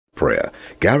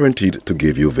guaranteed to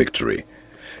give you victory.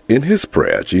 In his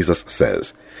prayer, Jesus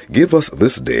says, "Give us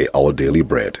this day our daily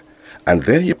bread." And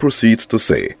then he proceeds to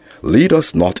say, "Lead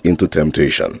us not into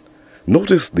temptation."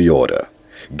 Notice the order.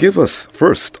 Give us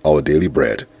first our daily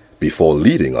bread before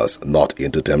leading us not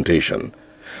into temptation.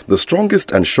 The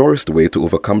strongest and surest way to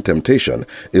overcome temptation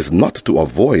is not to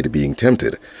avoid being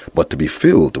tempted, but to be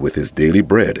filled with his daily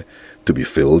bread, to be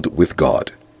filled with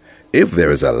God. If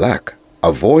there is a lack,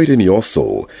 a void in your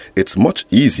soul, it's much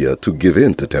easier to give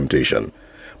in to temptation.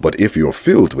 But if you're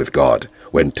filled with God,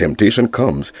 when temptation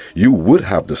comes, you would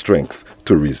have the strength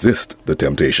to resist the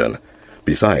temptation.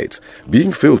 Besides,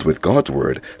 being filled with God's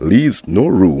word leaves no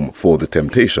room for the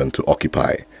temptation to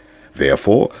occupy.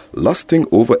 Therefore, lusting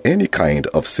over any kind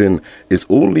of sin is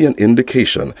only an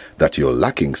indication that you're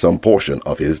lacking some portion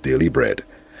of his daily bread.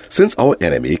 Since our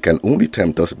enemy can only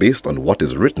tempt us based on what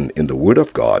is written in the Word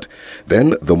of God,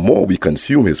 then the more we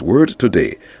consume his word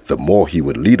today, the more he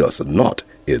would lead us not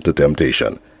into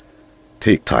temptation.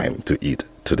 Take time to eat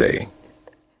today.